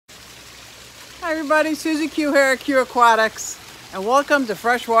Hi everybody, Susie Q here at QueAquatics, and welcome to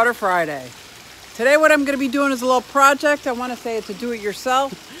Freshwater Friday. Today what I'm going to be doing is a little project. I want to say it's a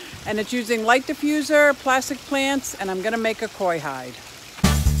do-it-yourself, and it's using light diffuser, plastic plants, and I'm going to make a koi hide.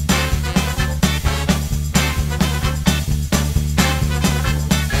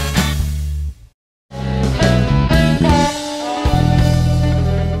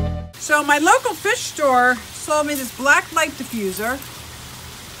 So my local fish store sold me this black light diffuser.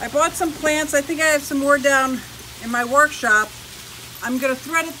 I bought some plants. I think I have some more down in my workshop. I'm going to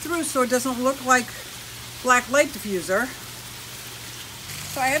thread it through so it doesn't look like black light diffuser.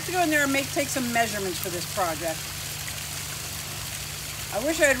 So I have to go in there and take some measurements for this project. I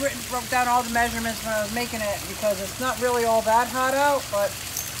wish I had wrote down all the measurements when I was making it, because it's not really all that hot out, but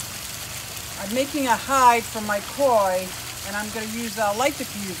I'm making a hide for my koi, and I'm going to use a light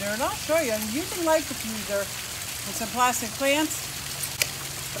diffuser, and I'll show you. I'm using light diffuser and some plastic plants.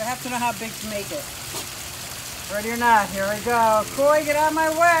 But I have to know how big to make it. Ready or not, here we go. Koi, get out of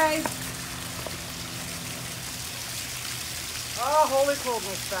my way. Oh, holy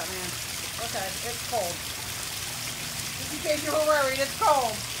coldness, Batman. Okay, it's cold. Just in case you were worried, it's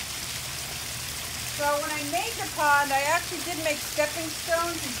cold. So when I made the pond, I actually did make stepping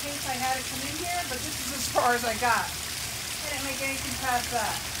stones in case I had to come in here, but this is as far as I got. I didn't make anything past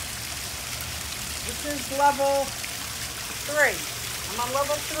that. This is level 3. I'm on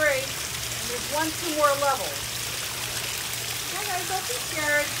level 3, and there's 2 more levels. Hi guys, don't be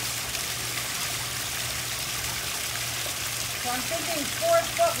scared. So I'm thinking 4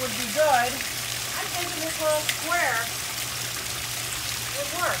 foot would be good. I'm thinking this little square would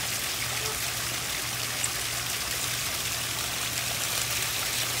work.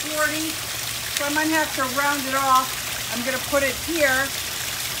 So I might have to round it off. I'm going to put it here.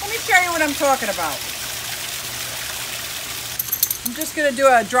 Let me show you what I'm talking about. I'm just going to do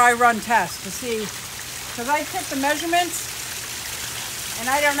a dry run test to see, because I took the measurements and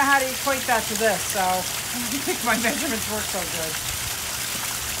I don't know how to equate that to this, so I don't think my measurements work so good.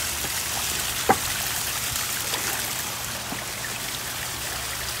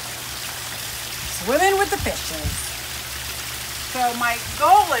 Swimming with the fishes. So my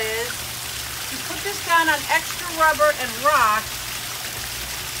goal is to put this down on extra rubber and rock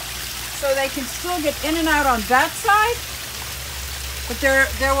so they can still get in and out on that side. But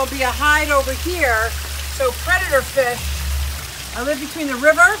there will be a hide over here, so predator fish. I live between the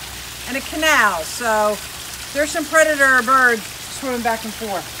river and a canal, so there's some predator birds swimming back and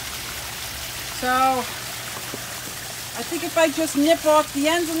forth. So I think if I just nip off the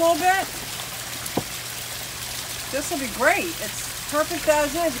ends a little bit, this will be great. It's perfect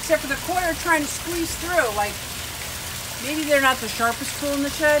as is, except for the koi are trying to squeeze through. Like, maybe they're not the sharpest tool in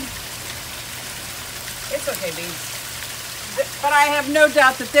the shed. It's okay, beans. But I have no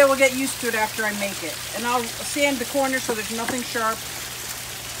doubt that they will get used to it after I make it. And I'll sand the corners so there's nothing sharp.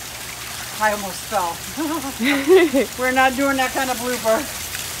 I almost fell. We're not doing that kind of blooper.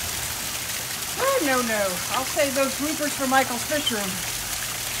 Oh, no. I'll save those bloopers for Michael's fish room.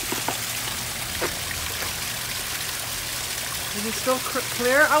 Is it still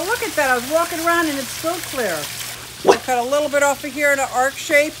clear? Oh, look at that. I was walking around and it's still clear. I cut a little bit off of here in an arc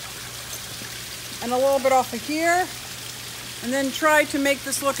shape. And a little bit off of here. And then try to make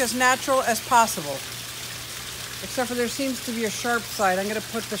this look as natural as possible. Except for there seems to be a sharp side. I'm going to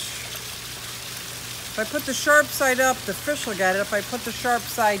put if I put the sharp side up, the fish will get it. If I put the sharp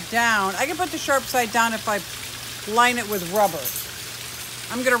side down, I can put the sharp side down if I line it with rubber.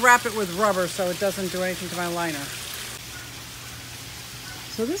 I'm going to wrap it with rubber so it doesn't do anything to my liner.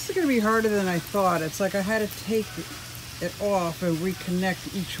 So this is going to be harder than I thought. It's like I had to take it off and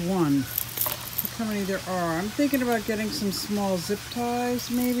reconnect each one. Look how many there are. I'm thinking about getting some small zip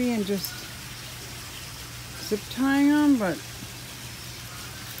ties maybe and just zip tying them, but it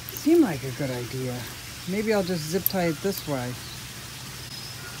seemed like a good idea. Maybe I'll just zip tie it this way.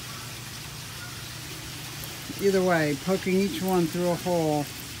 Either way, poking each one through a hole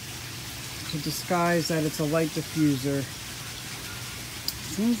to disguise that it's a light diffuser.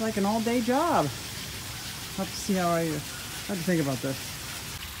 Seems like an all-day job. I'll have to see how I have to think about this.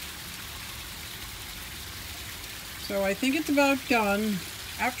 So I think it's about done.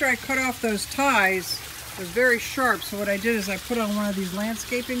 After I cut off those ties, it was very sharp, so what I did is I put on one of these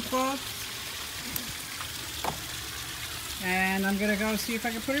landscaping cloths. And I'm gonna go see if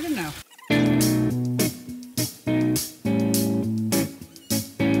I can put it in now.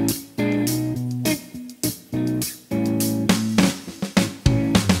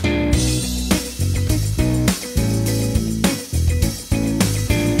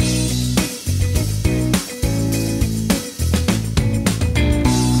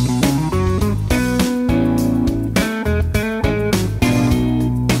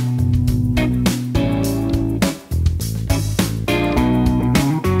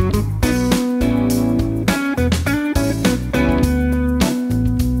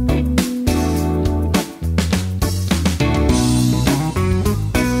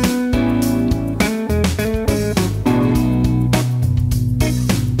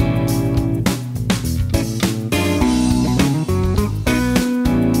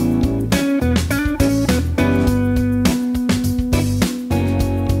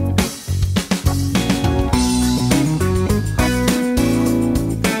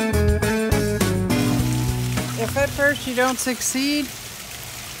 don't succeed,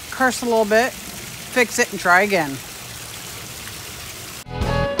 curse a little bit, fix it, and try again.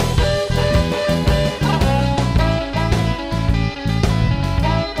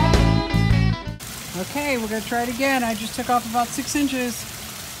 Okay, we're going to try it again. I just took off about 6 inches.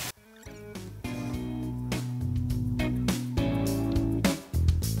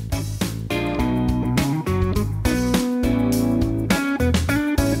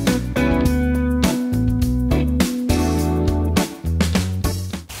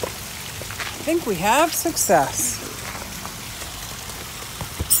 I think we have success.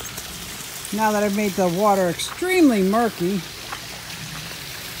 Now that I've made the water extremely murky,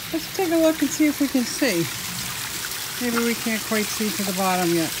 let's take a look and see if we can see. Maybe we can't quite see to the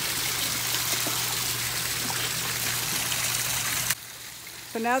bottom yet.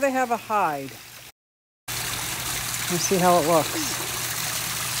 So now they have a hide. Let's see how it looks.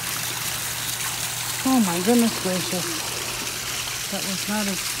 Oh my goodness gracious. That was not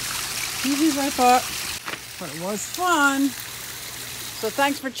as easy as I thought, but it was fun. So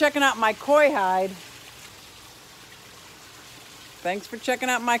thanks for checking out my koi hide. Thanks for checking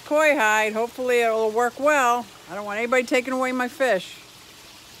out my koi hide. Hopefully it'll work well. I don't want anybody taking away my fish.